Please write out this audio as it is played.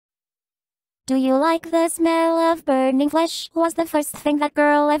Do you like the smell of burning flesh? Was the first thing that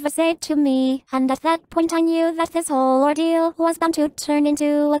girl ever said to me. And at that point I knew that this whole ordeal was bound to turn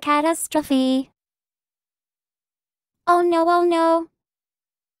into a catastrophe. Oh no, oh no.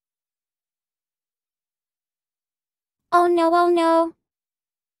 Oh no, oh no.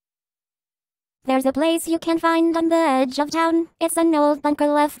 There's a place you can find on the edge of town. It's an old bunker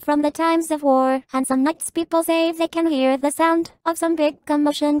left from the times of war. And some nights people say they can hear the sound of some big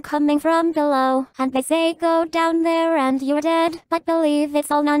commotion coming from below. And they say go down there and you're dead. But believe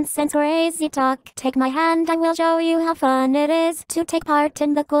it's all nonsense, crazy talk. Take my hand, I will show you how fun it is to take part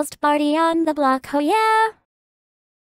in the coolest party on the block. Oh yeah!